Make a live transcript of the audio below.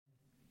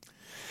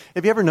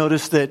Have you ever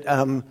noticed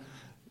that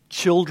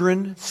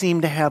children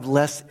seem to have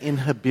less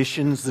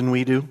inhibitions than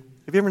we do?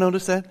 Have you ever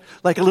noticed that?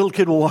 Like a little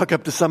kid will walk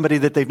up to somebody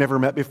that they've never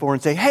met before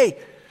and say, "Hey,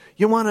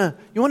 you wanna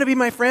be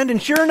my friend?"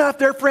 And sure enough,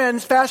 they're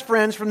friends, fast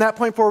friends from that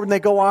point forward, and they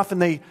go off and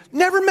they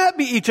never met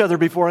each other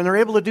before, and they're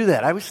able to do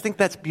that. I always think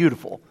that's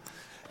beautiful.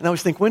 And I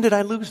always think, when did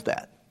I lose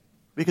that?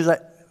 Because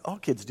all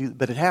kids do,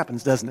 but it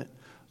happens, doesn't it?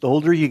 The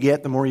older you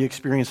get, the more you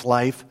experience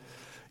life,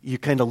 you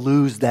kind of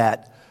lose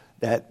that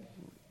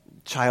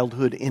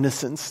childhood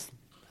innocence.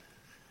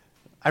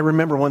 I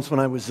remember once when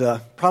I was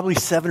probably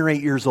 7 or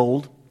 8 years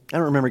old. I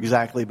don't remember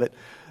exactly, but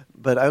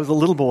I was a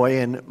little boy,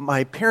 and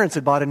my parents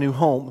had bought a new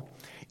home,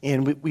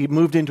 and we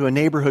moved into a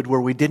neighborhood where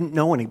we didn't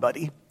know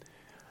anybody.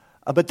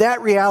 But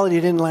that reality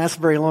didn't last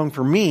very long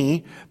for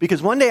me,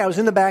 because one day I was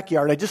in the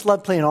backyard. I just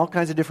loved playing all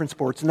kinds of different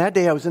sports, and that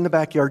day I was in the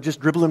backyard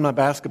just dribbling my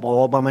basketball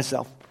all by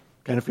myself.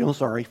 Kind of feeling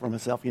sorry for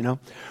myself,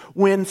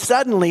 when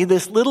suddenly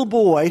this little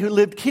boy who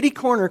lived kitty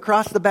corner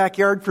across the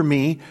backyard from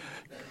me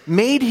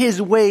made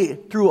his way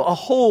through a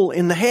hole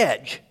in the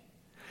hedge.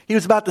 He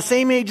was about the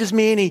same age as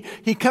me, and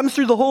he comes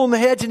through the hole in the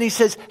hedge and he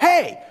says,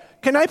 "Hey,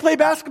 can I play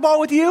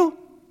basketball with you?"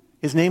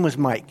 His name was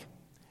Mike.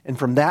 And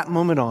from that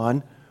moment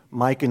on,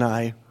 Mike and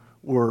I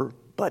were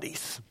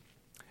buddies.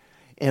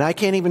 And I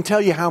can't even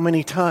tell you how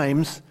many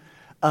times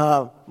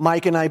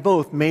Mike and I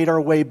both made our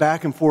way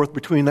back and forth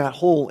between that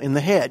hole in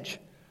the hedge.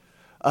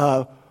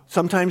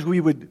 Sometimes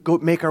we would go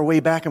make our way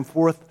back and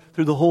forth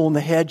through the hole in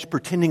the hedge,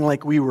 pretending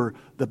like we were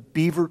the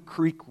Beaver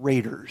Creek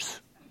Raiders.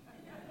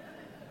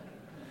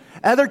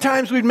 Other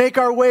times we'd make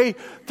our way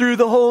through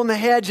the hole in the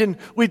hedge and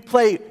we'd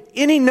play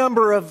any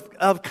number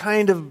of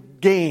kind of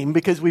game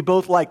because we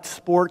both liked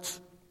sports.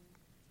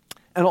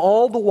 And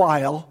all the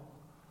while,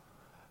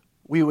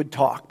 we would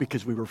talk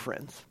because we were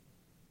friends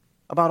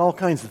about all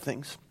kinds of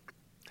things.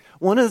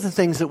 One of the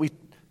things that we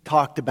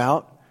talked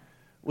about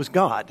was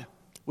God,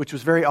 which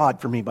was very odd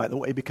for me, by the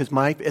way, because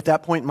at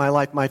that point in my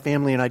life, my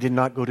family and I did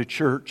not go to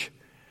church,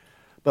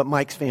 but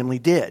Mike's family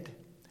did.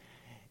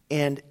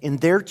 And in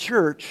their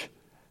church,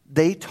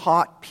 they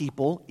taught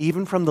people,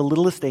 even from the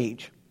littlest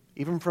age,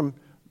 even from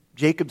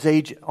Jacob's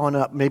age on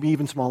up, maybe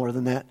even smaller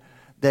than that,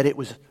 that it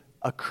was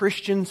a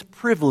Christian's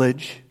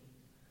privilege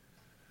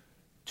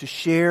to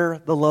share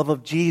the love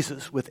of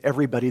Jesus with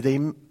everybody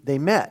they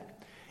met.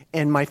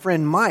 And my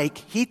friend Mike,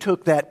 he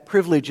took that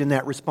privilege and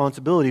that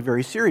responsibility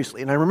very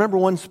seriously. And I remember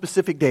one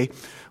specific day,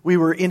 we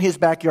were in his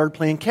backyard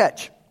playing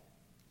catch.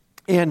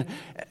 And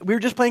we were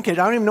just playing catch.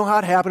 I don't even know how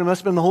it happened. It must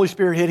have been the Holy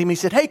Spirit hit him. He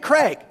said, "Hey,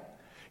 Craig."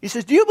 He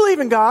says, "Do you believe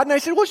in God?" And I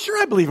said, "Well,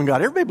 sure, I believe in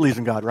God. Everybody believes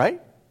in God,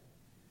 right?"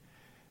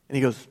 And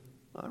he goes,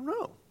 "I don't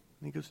know."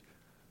 And he goes,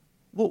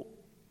 "Well,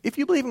 if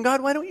you believe in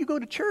God, why don't you go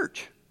to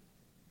church?"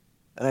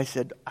 And I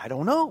said, "I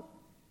don't know.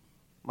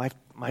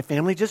 My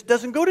family just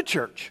doesn't go to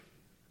church."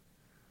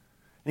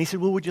 And he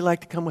said, "Well, would you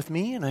like to come with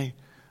me?" And I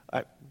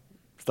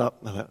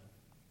stopped. I thought,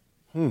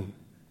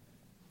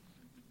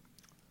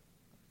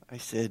 I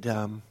said,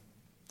 "I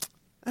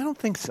don't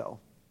think so."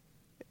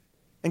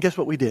 And guess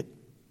what we did?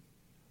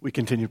 We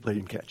continued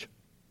playing catch.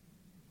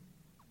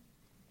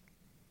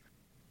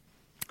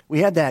 We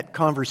had that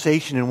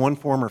conversation in one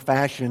form or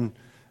fashion,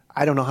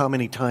 I don't know how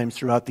many times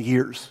throughout the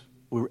years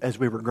as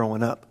we were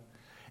growing up.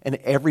 And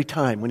every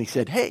time when he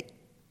said, "Hey,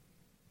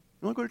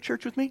 you want to go to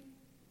church with me?"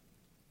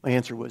 My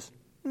answer was,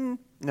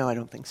 "No, I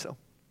don't think so."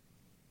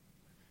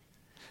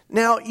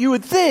 Now, you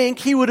would think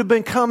he would have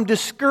become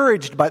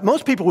discouraged by,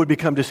 most people would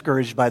become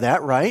discouraged by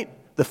that, right?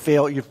 The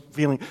failure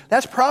feeling.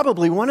 That's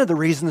probably one of the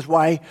reasons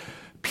why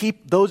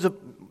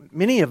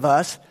many of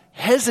us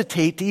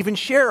hesitate to even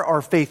share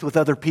our faith with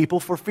other people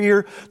for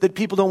fear that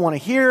people don't want to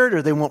hear it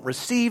or they won't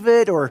receive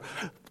it or,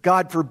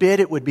 God forbid,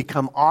 it would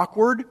become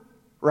awkward,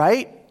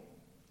 right?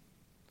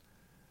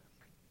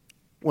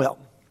 Well,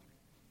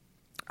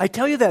 I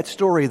tell you that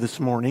story this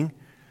morning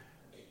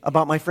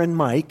about my friend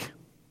Mike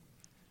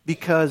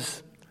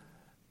because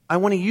I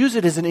want to use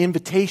it as an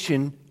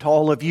invitation to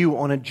all of you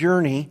on a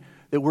journey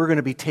that we're going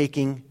to be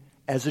taking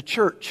as a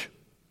church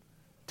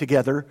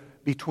together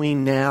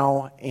between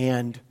now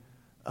and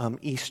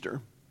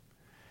Easter.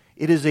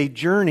 It is a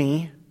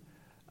journey,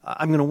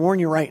 I'm going to warn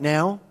you right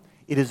now,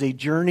 it is a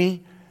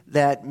journey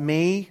that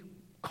may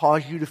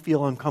cause you to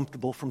feel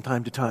uncomfortable from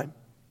time to time.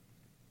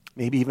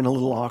 Maybe even a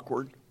little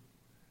awkward.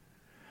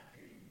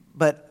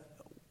 But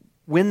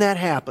when that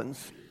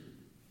happens,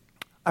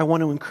 I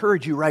want to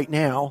encourage you right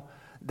now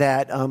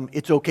that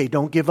it's okay.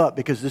 Don't give up,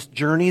 because this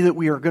journey that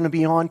we are going to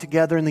be on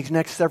together in these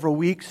next several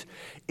weeks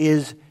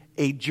is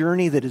a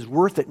journey that is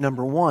worth it,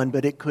 number one,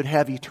 but it could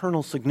have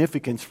eternal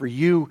significance for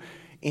you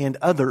and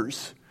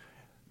others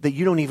that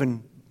you don't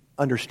even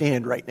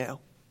understand right now.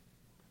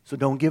 So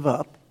don't give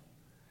up.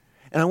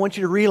 And I want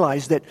you to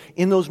realize that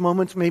in those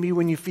moments, maybe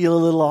when you feel a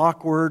little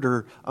awkward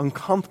or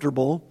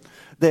uncomfortable,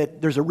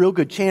 that there's a real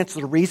good chance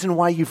the reason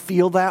why you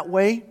feel that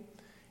way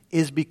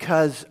is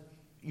because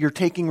you're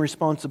taking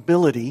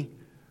responsibility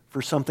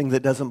for something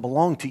that doesn't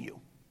belong to you.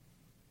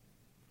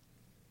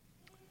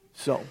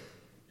 So,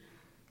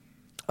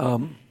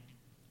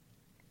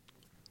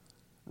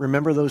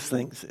 remember those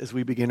things as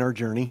we begin our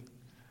journey.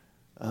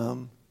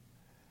 And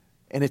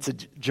it's a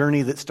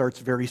journey that starts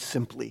very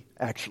simply,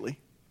 actually.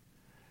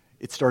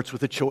 It starts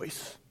with a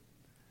choice.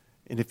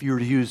 And if you were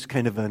to use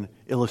kind of an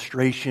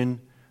illustration,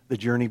 the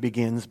journey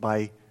begins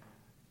by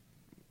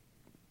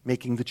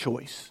making the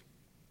choice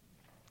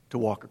to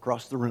walk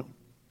across the room.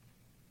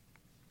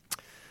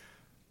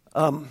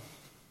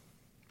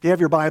 If you have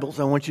your Bibles,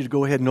 I want you to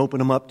go ahead and open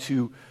them up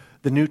to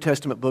the New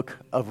Testament book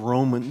of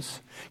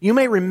Romans. You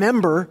may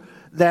remember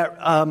that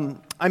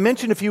I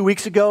mentioned a few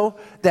weeks ago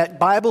that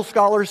Bible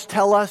scholars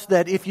tell us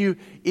that if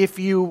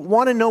you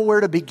want to know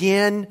where to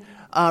begin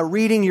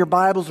reading your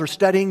Bibles or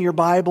studying your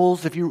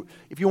Bibles, if you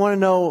want to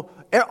know,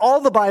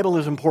 all the Bible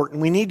is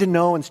important. We need to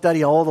know and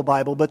study all the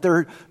Bible, but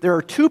there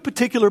are two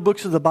particular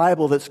books of the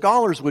Bible that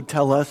scholars would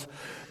tell us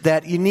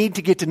that you need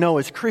to get to know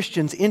as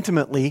Christians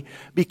intimately,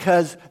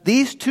 because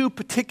these two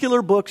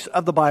particular books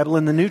of the Bible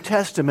in the New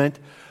Testament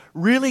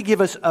really give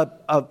us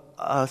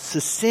a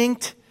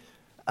succinct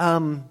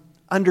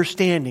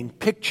understanding,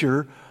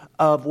 picture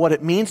of what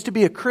it means to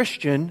be a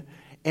Christian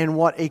and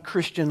what a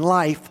Christian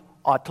life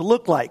ought to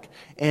look like.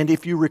 And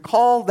if you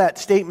recall that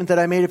statement that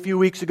I made a few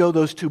weeks ago,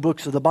 those two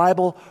books of the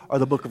Bible are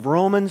the book of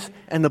Romans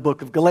and the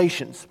book of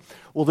Galatians.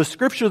 Well, the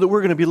scripture that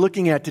we're going to be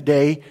looking at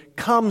today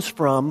comes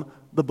from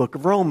the book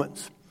of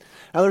Romans.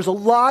 Now, there's a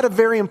lot of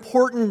very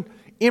important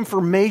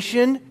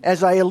information,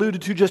 as I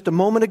alluded to just a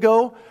moment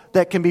ago,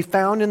 that can be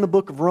found in the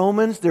book of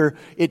Romans.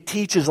 It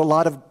teaches a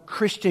lot of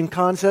Christian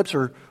concepts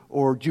or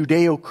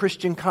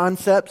Judeo-Christian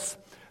concepts.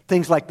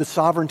 Things like the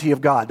sovereignty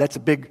of God. That's a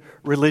big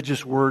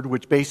religious word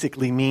which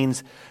basically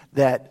means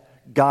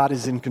that God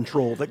is in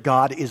control, that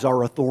God is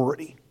our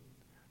authority,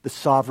 the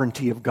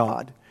sovereignty of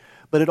God.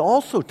 But it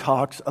also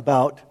talks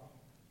about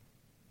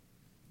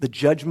the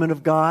judgment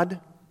of God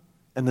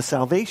and the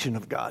salvation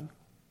of God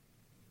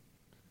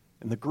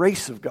and the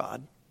grace of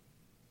God.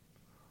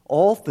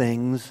 All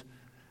things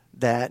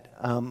that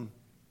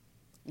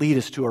lead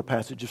us to our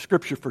passage of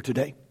Scripture for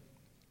today.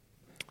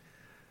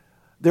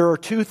 There are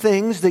two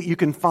things that you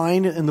can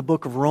find in the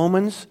book of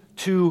Romans,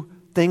 two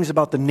things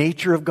about the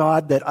nature of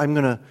God that I'm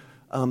going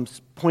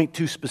to point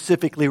to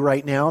specifically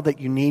right now that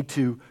you need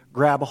to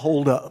grab a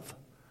hold of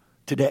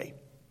today.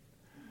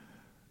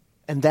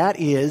 And that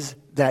is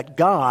that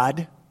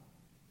God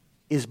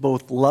is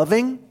both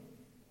loving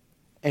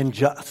and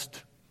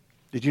just.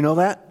 Did you know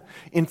that?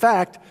 In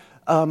fact,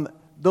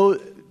 though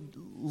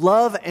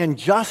love and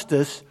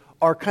justice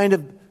are kind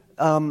of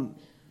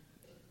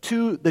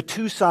the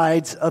two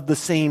sides of the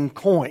same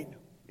coin,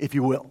 if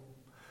you will.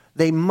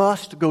 They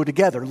must go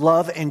together.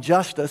 Love and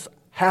justice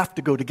have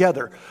to go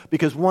together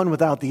because one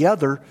without the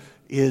other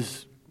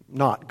is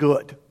not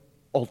good,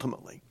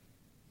 ultimately.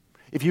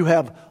 If you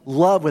have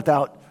love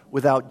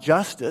without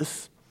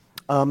justice,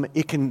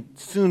 it can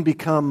soon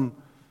become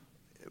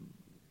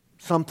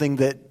something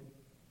that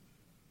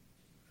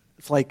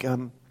it's like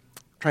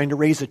trying to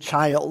raise a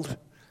child,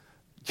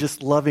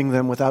 just loving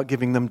them without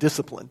giving them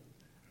discipline.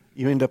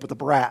 You end up with a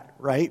brat,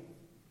 right?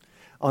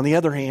 On the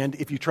other hand,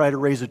 if you try to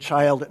raise a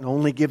child and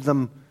only give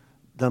them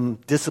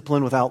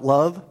discipline without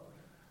love,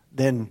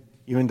 then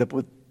you end up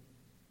with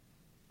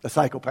a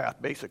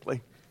psychopath,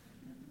 basically.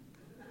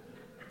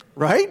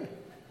 Right?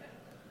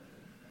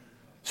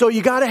 So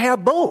you got to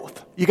have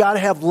both. You got to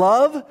have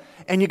love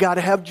and you got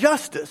to have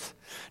justice.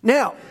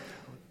 Now,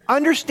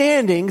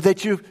 understanding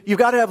that you've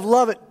got to have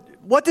love,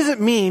 what does it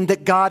mean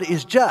that God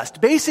is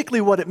just?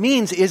 Basically what it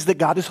means is that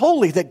God is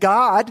holy, that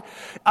God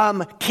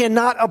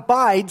cannot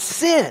abide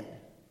sin.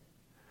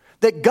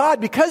 That God,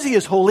 because He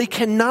is holy,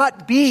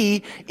 cannot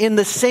be in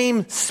the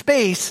same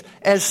space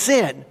as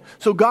sin.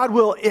 So God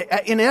will,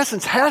 in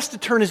essence, has to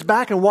turn His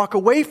back and walk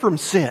away from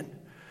sin.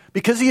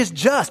 Because He is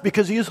just,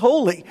 because He is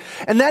holy.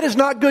 And that is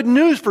not good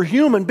news for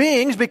human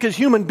beings, because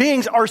human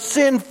beings are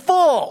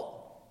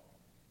sinful.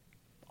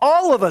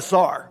 All of us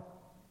are.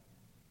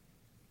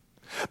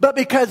 But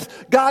because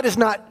God is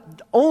not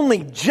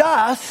only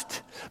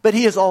just, but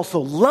He is also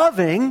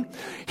loving,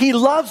 He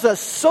loves us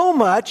so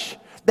much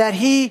that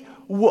He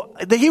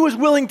was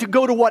willing to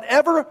go to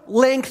whatever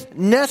length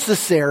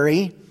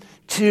necessary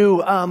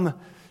to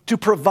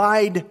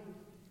provide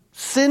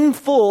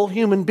sinful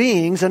human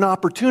beings an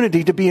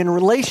opportunity to be in a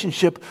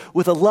relationship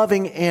with a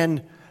loving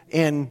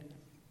and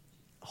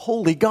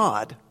holy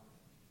God.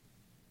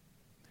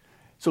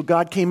 So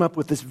God came up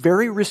with this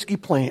very risky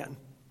plan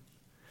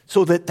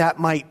so that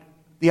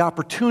the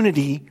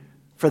opportunity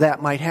for that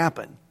might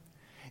happen.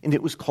 And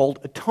it was called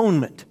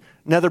atonement.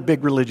 Another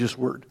big religious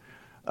word.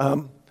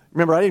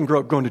 Remember, I didn't grow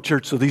up going to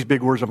church, so these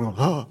big words, I'm going,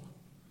 oh.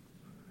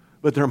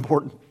 But they're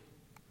important.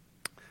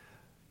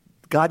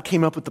 God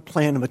came up with the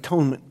plan of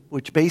atonement,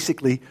 which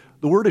basically,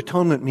 the word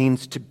atonement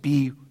means to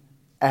be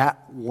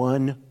at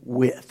one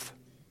with.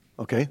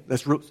 Okay?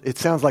 It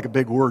sounds like a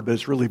big word, but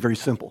it's really very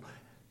simple.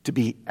 To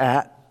be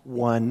at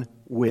one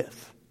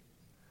with.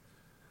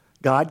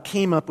 God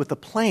came up with a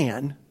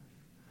plan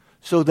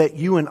so that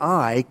you and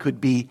I could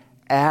be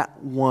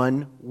at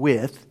one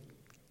with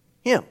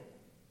Him.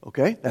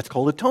 Okay? That's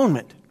called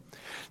atonement.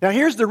 Now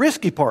here's the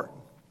risky part.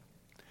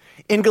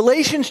 In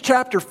Galatians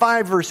chapter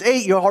 5 verse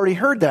 8, you already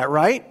heard that,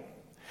 right?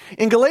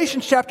 In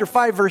Galatians chapter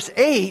 5, verse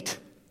 8,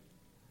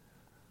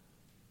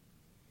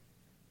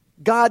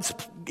 God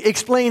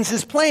explains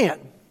his plan.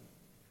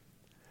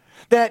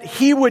 That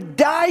he would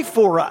die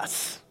for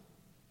us.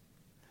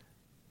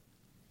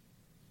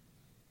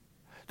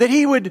 That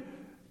he would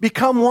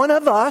become one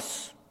of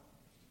us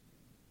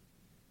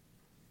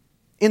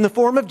in the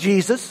form of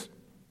Jesus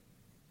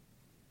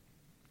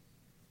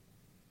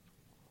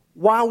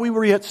while we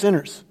were yet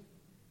sinners.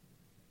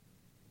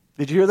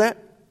 Did you hear that?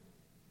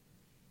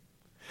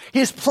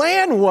 His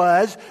plan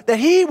was that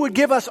he would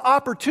give us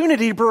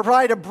opportunity to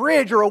provide a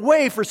bridge or a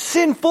way for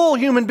sinful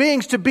human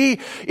beings to be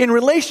in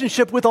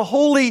relationship with a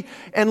holy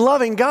and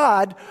loving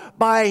God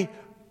by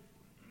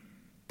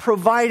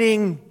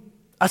providing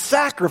a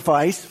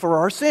sacrifice for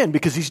our sin,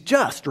 because he's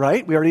just,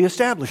 right? We already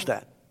established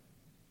that.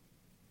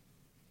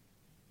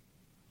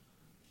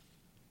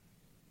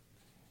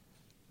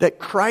 That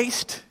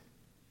Christ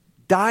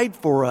died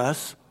for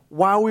us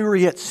while we were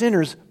yet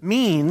sinners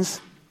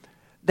means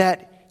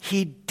that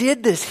he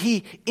did this.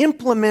 He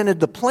implemented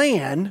the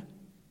plan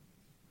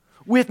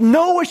with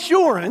no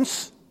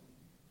assurance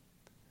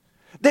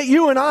that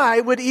you and I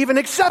would even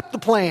accept the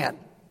plan.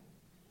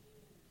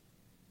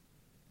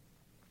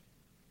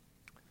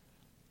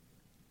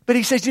 But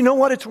he says, you know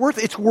what it's worth?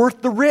 It's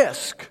worth the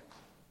risk.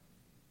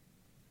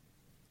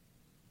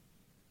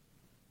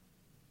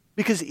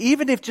 Because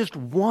even if just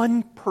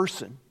one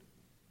person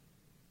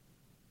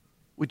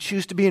would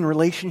choose to be in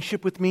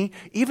relationship with me,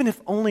 even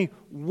if only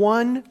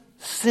one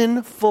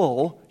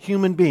sinful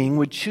human being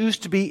would choose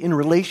to be in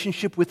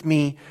relationship with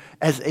me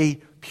as a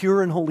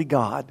pure and holy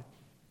God,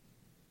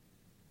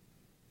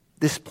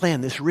 this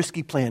plan, this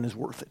risky plan, is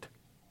worth it.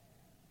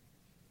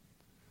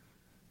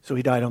 So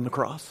he died on the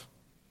cross.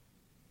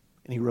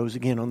 And he rose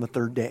again on the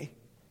third day,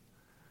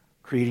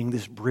 creating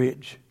this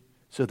bridge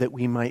so that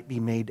we might be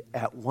made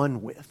at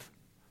one with.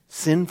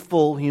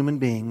 Sinful human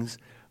beings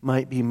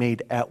might be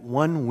made at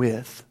one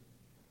with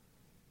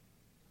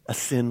a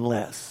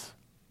sinless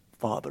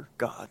Father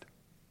God.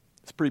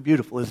 It's pretty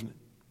beautiful, isn't it?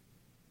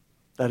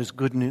 That is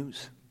good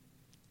news.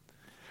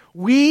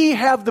 We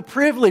have the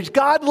privilege.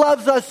 God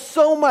loves us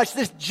so much.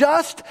 This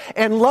just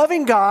and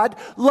loving God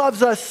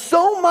loves us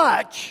so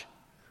much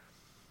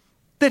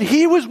that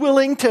he was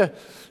willing to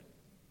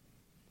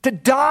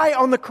die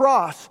on the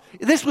cross.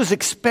 This was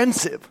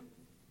expensive.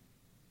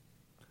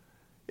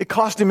 It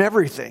cost him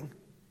everything.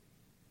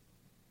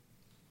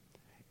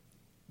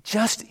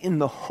 Just in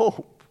the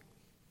hope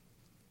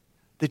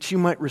that you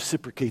might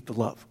reciprocate the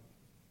love.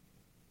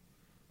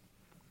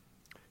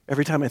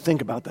 Every time I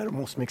think about that, it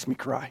almost makes me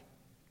cry.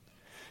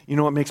 You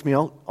know what makes me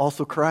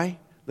also cry?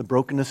 The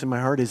brokenness in my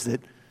heart is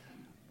that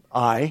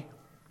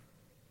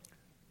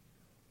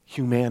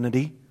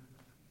humanity,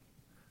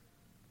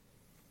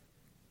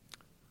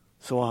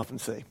 so often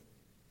say,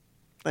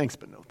 thanks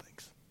but no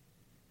thanks.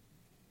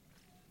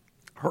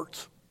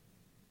 Hurts.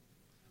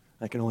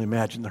 I can only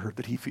imagine the hurt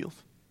that he feels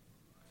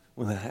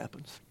when that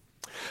happens.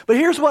 But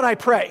here's what I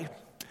pray.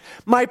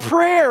 My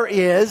prayer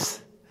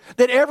is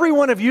that every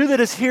one of you that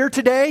is here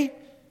today,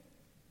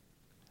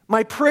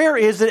 my prayer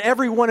is that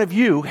every one of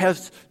you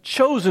has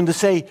chosen to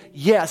say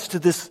yes to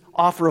this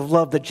offer of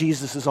love that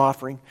Jesus is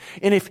offering.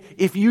 And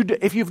if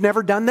you've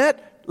never done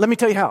that, let me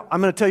tell you how.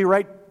 I'm going to tell you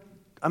right.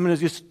 I'm going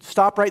to just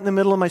stop right in the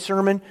middle of my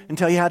sermon and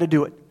tell you how to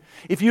do it.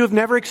 If you have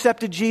never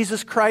accepted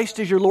Jesus Christ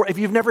as your Lord, if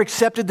you've never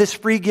accepted this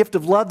free gift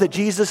of love that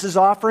Jesus is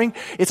offering,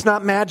 it's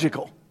not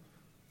magical.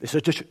 It's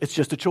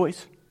just a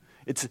choice.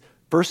 It's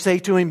first say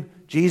to him,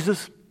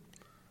 Jesus,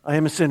 I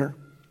am a sinner,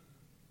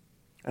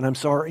 and I'm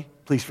sorry.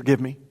 Please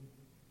forgive me.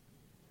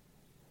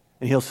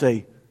 And he'll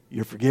say,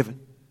 you're forgiven.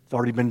 It's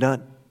already been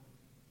done.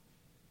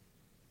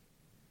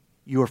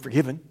 You are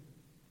forgiven.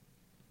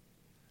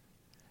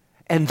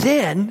 And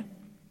then,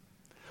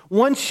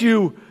 once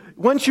you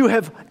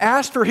have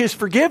asked for his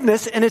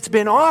forgiveness and it's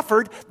been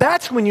offered,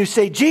 that's when you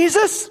say,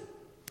 Jesus,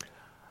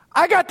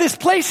 I got this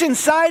place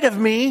inside of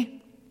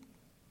me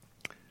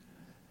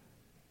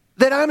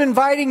that I'm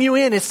inviting you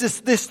in. It's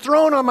this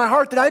throne on my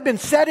heart that I've been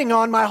sitting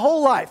on my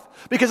whole life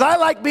because I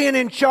like being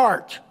in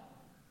charge.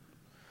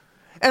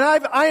 And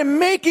I am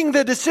making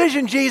the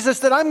decision, Jesus,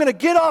 that I'm going to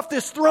get off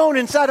this throne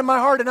inside of my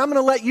heart and I'm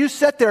going to let you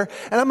sit there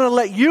and I'm going to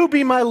let you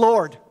be my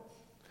Lord.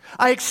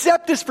 I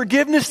accept this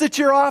forgiveness that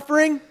you're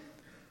offering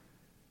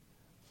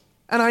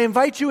and I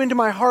invite you into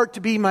my heart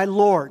to be my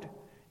Lord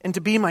and to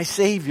be my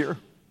Savior.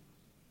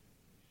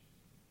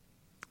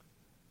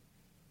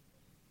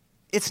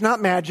 It's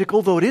not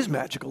magical, though it is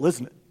magical,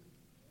 isn't it?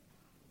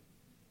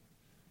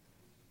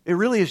 It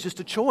really is just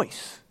a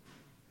choice.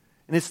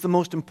 And it's the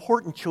most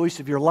important choice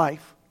of your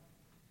life.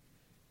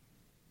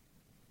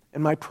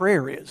 And my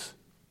prayer is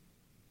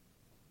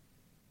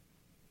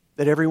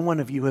that every one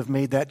of you have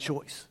made that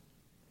choice.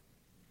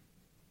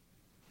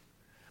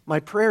 My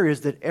prayer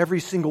is that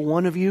every single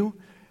one of you,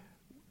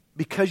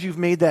 because you've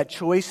made that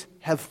choice,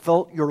 have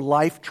felt your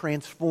life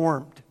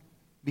transformed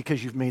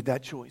because you've made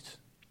that choice.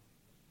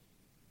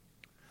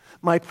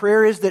 My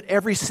prayer is that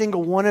every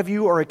single one of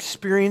you are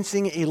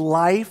experiencing a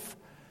life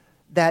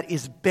that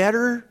is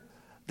better,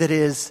 that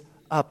is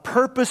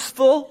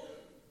purposeful,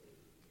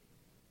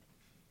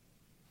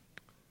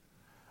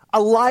 A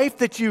life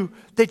that you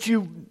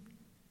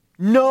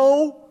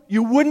know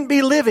you wouldn't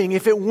be living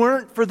if it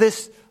weren't for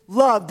this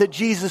love that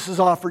Jesus has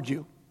offered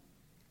you.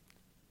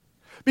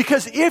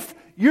 Because if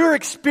you're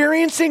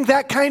experiencing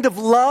that kind of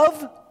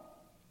love,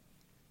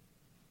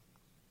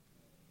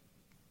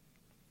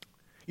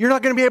 you're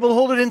not going to be able to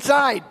hold it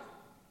inside.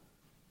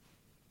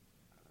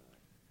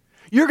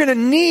 You're going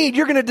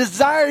to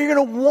desire, you're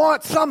going to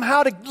want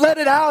somehow to let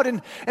it out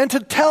and to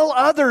tell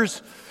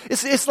others.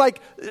 It's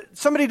like,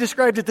 somebody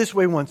described it this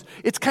way once.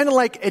 It's kind of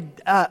like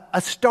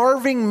a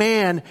starving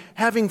man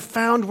having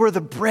found where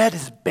the bread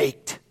is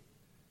baked.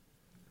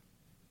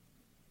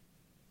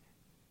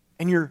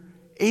 And you're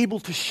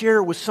able to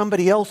share with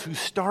somebody else who's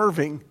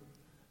starving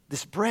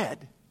this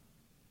bread.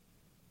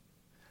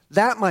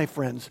 That, my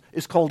friends,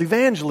 is called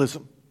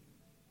evangelism.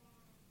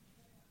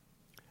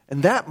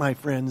 And that, my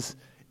friends,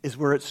 is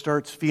where it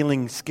starts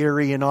feeling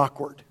scary and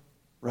awkward,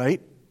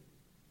 right?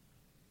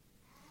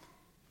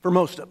 For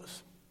most of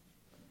us.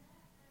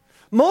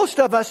 Most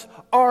of us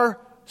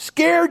are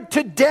scared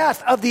to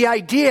death of the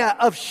idea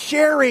of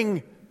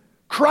sharing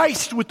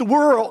Christ with the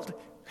world.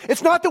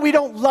 It's not that we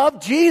don't love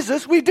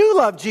Jesus. We do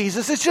love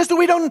Jesus. It's just that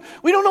we don't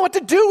know what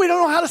to do. We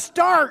don't know how to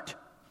start.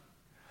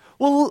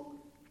 Well,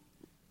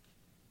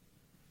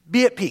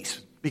 be at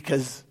peace,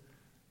 because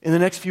in the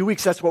next few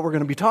weeks, that's what we're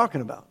going to be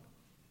talking about.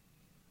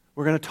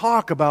 We're going to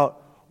talk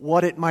about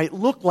what it might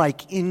look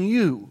like in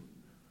you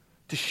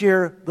to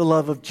share the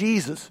love of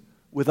Jesus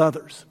with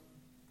others.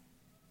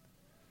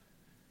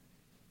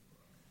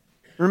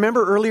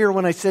 Remember earlier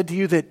when I said to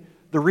you that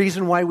the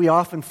reason why we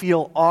often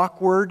feel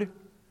awkward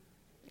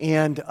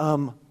and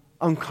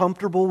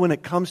uncomfortable when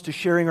it comes to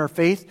sharing our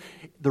faith,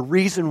 the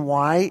reason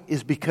why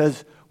is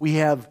because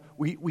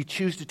we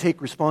choose to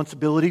take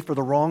responsibility for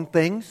the wrong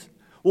things.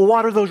 Well,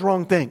 what are those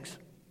wrong things?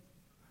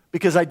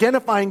 Because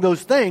identifying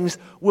those things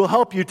will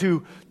help you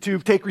to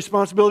take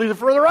responsibility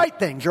for the right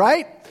things,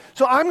 right?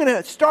 So I'm going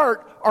to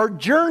start our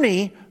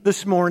journey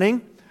this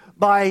morning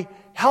by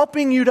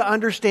helping you to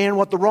understand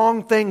what the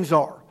wrong things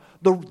are.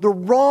 The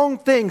wrong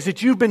things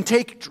that you've been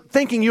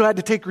thinking you had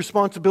to take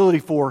responsibility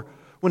for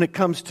when it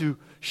comes to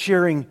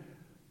sharing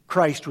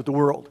Christ with the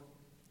world.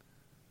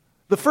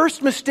 The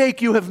first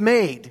mistake you have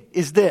made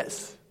is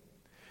this.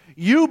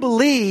 You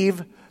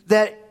believe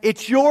that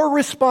it's your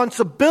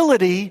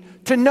responsibility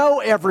to know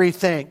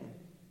everything.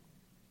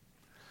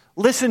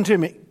 Listen to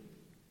me.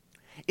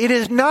 It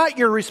is not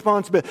your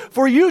responsibility.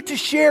 For you to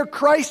share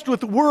Christ with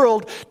the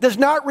world does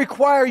not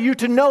require you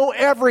to know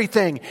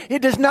everything.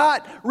 It does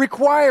not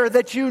require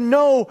that you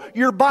know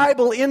your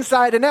Bible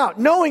inside and out.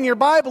 Knowing your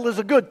Bible is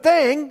a good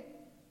thing.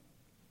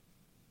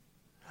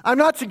 I'm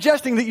not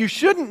suggesting that you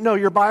shouldn't know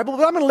your Bible,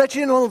 but I'm going to let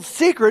you in a little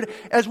secret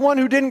as one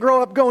who didn't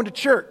grow up going to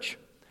church.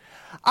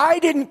 I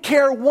didn't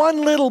care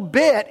one little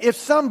bit if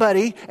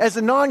somebody, as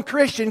a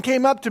non-Christian,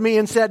 came up to me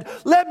and said,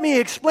 "Let me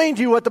explain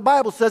to you what the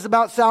Bible says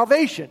about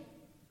salvation."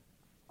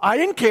 I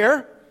didn't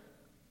care.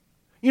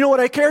 You know what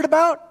I cared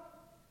about?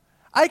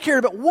 I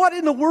cared about what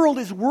in the world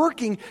is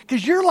working,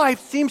 because your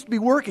life seems to be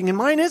working and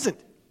mine isn't.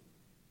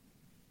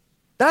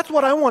 That's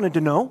what I wanted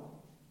to know.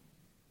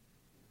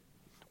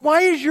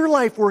 Why is your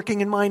life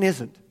working and mine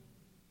isn't?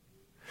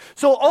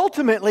 So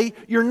ultimately,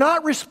 you're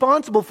not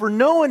responsible for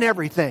knowing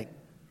everything.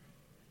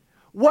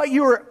 What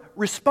you're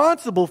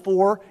responsible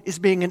for is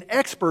being an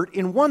expert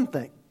in one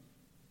thing.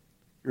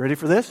 You ready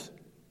for this?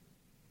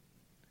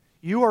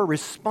 You are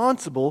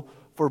responsible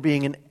for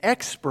being an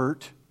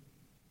expert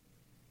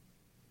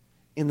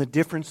in the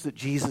difference that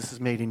Jesus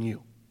has made in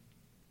you.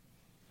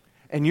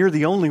 And you're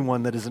the only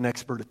one that is an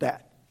expert at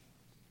that.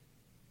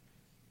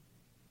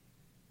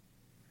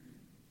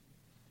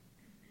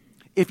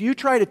 If you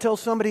try to tell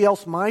somebody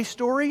else my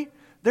story,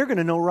 they're going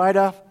to know right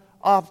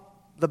off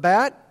the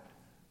bat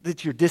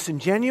that you're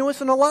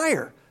disingenuous and a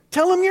liar.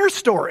 Tell them your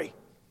story.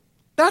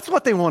 That's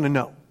what they want to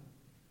know.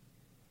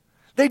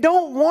 They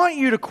don't want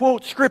you to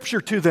quote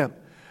Scripture to them.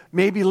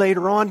 Maybe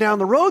later on down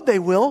the road they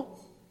will.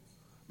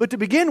 But to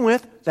begin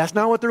with, that's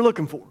not what they're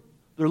looking for.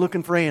 They're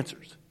looking for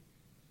answers.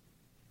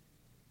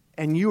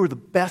 And you are the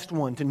best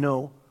one to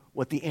know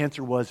what the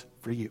answer was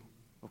for you.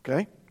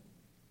 Okay?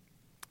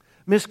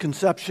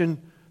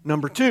 Misconception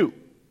number 2.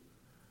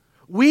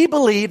 We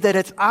believe that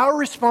it's our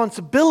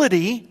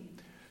responsibility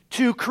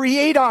to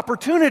create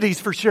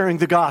opportunities for sharing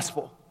the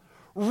gospel.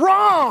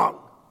 Wrong!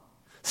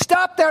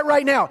 Stop that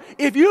right now.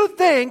 If you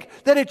think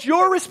that it's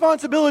your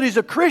responsibility as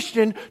a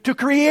Christian to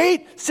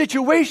create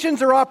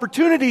situations or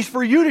opportunities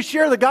for you to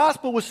share the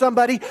gospel with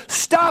somebody,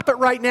 stop it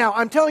right now.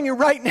 I'm telling you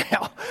right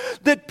now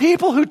that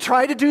people who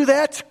try to do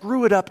that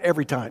screw it up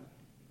every time.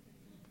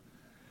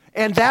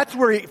 And that's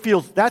when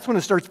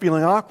it starts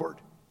feeling awkward.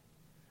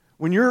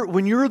 When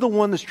you're the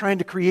one that's trying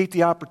to create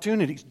the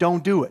opportunities,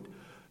 don't do it.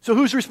 So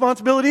whose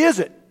responsibility is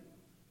it?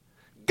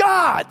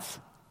 God's.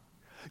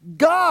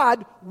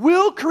 God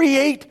will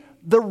create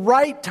the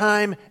right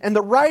time and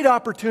the right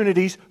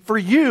opportunities for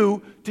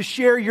you to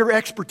share your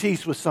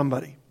expertise with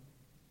somebody.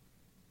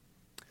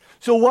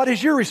 So what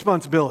is your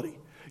responsibility?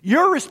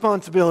 Your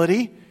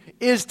responsibility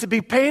is to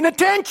be paying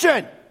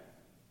attention.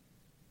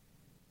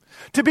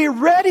 To be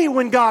ready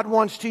when God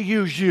wants to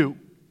use you.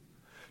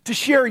 To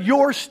share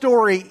your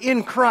story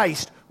in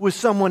Christ with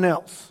someone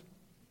else.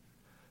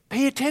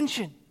 Pay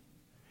attention.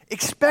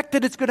 Expect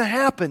that it's going to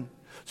happen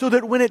so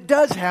that when it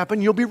does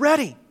happen, you'll be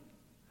ready.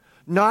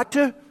 Not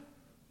to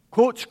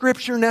quote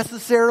Scripture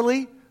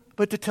necessarily,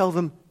 but to tell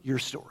them your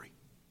story.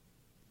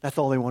 That's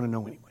all they want to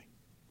know anyway.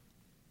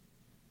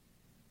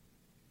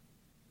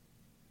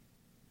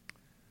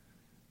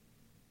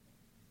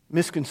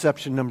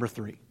 Misconception number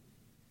 3.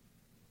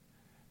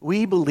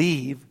 We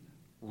believe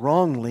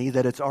wrongly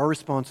that it's our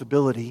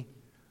responsibility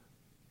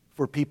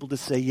for people to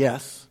say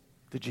yes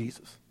to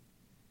Jesus.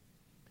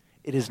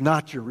 It is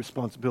not your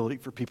responsibility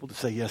for people to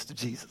say yes to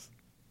Jesus.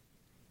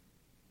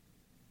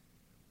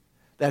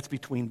 That's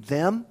between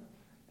them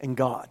and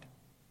God.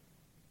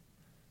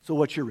 So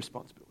what's your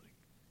responsibility?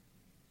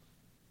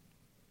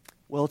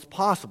 Well, it's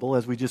possible,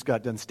 as we just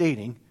got done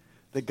stating,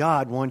 that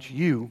God wants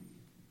you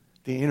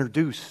to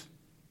introduce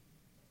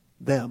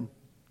them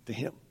to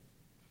Him.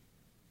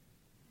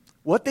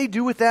 What they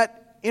do with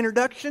that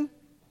introduction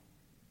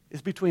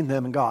is between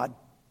them and God.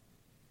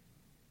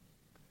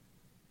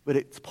 But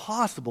it's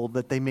possible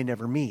that they may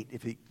never meet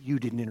if you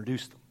didn't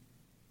introduce them.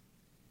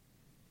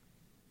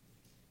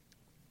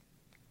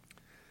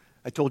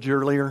 I told you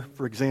earlier,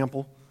 for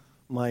example,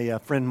 my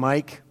friend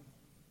Mike,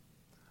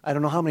 I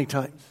don't know how many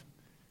times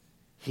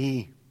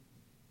he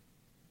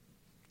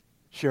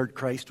shared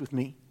Christ with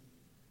me.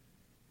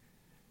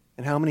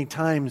 And how many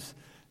times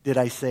did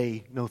I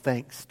say, no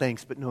thanks,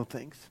 thanks, but no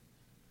thanks?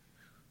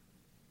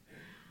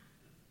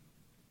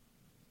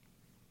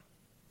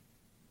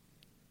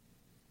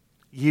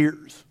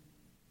 Years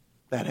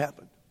that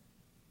happened.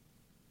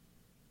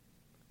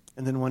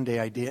 And then one day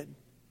I did.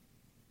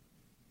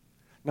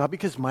 Not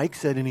because Mike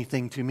said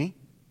anything to me,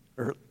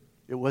 or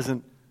it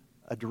wasn't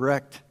a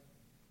direct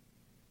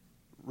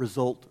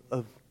result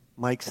of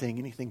Mike saying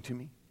anything to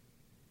me.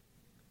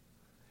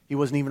 He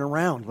wasn't even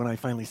around when I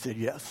finally said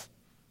yes.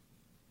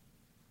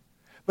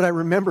 But I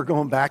remember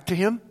going back to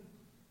him.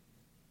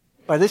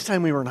 By this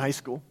time we were in high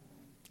school.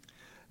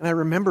 And I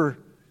remember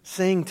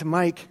saying to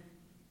Mike,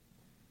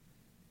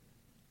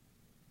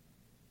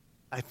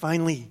 I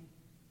finally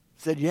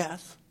said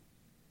yes.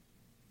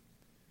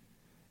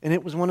 And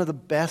it was one of the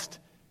best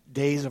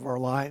days of our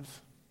lives.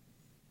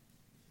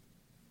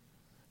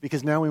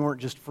 Because now we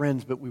weren't just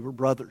friends, but we were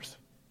brothers.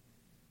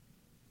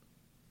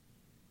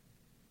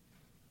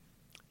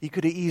 He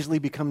could have easily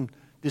become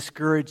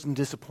discouraged and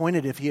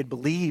disappointed if he had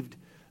believed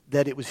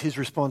that it was his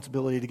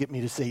responsibility to get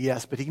me to say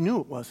yes, but he knew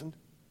it wasn't.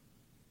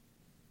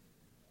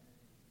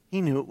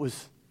 He knew it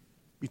was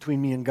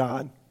between me and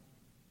God.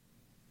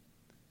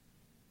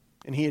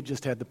 And he had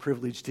just had the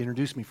privilege to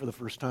introduce me for the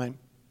first time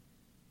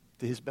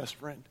to his best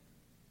friend.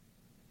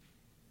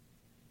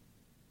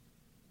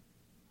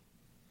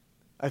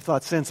 I've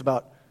thought since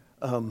about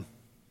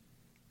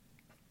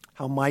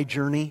how my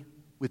journey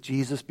with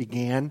Jesus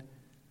began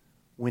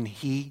when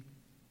he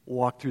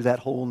walked through that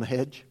hole in the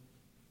hedge.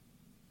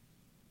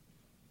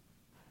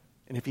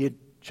 And if he had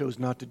chose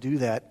not to do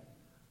that,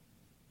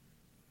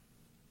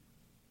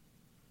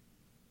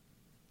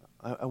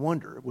 I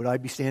wonder, would I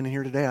be standing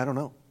here today? I don't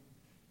know.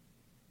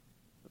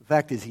 The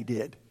fact is, he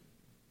did.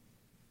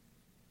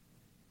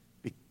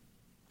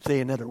 Say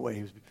another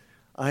way,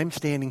 I'm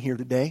standing here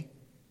today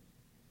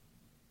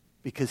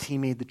because he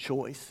made the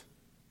choice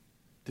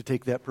to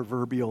take that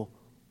proverbial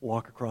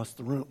walk across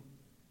the room.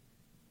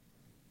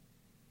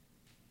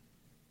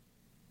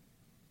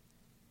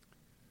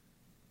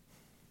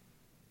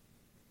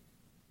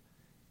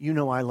 You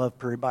know I love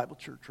Prairie Bible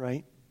Church,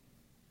 right?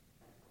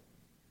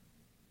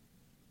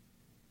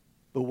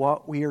 But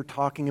what we are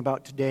talking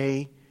about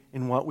today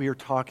and what we are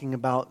talking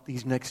about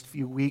these next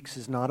few weeks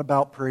is not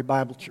about Prairie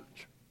Bible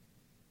Church.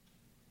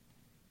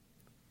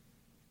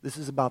 This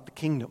is about the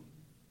kingdom.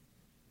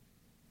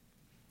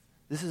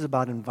 This is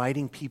about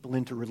inviting people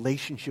into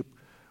relationship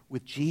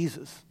with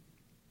Jesus.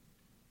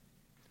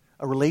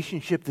 A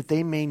relationship that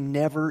they may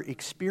never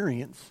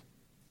experience,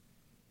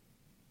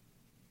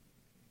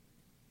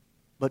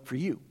 but for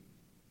you.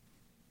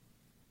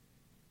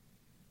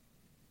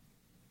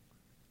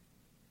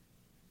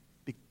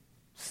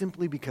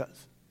 Simply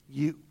because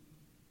you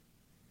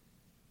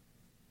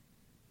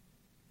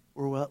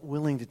were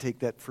willing to take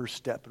that first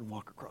step and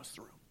walk across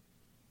the room.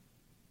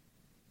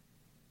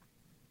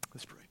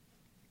 Let's pray.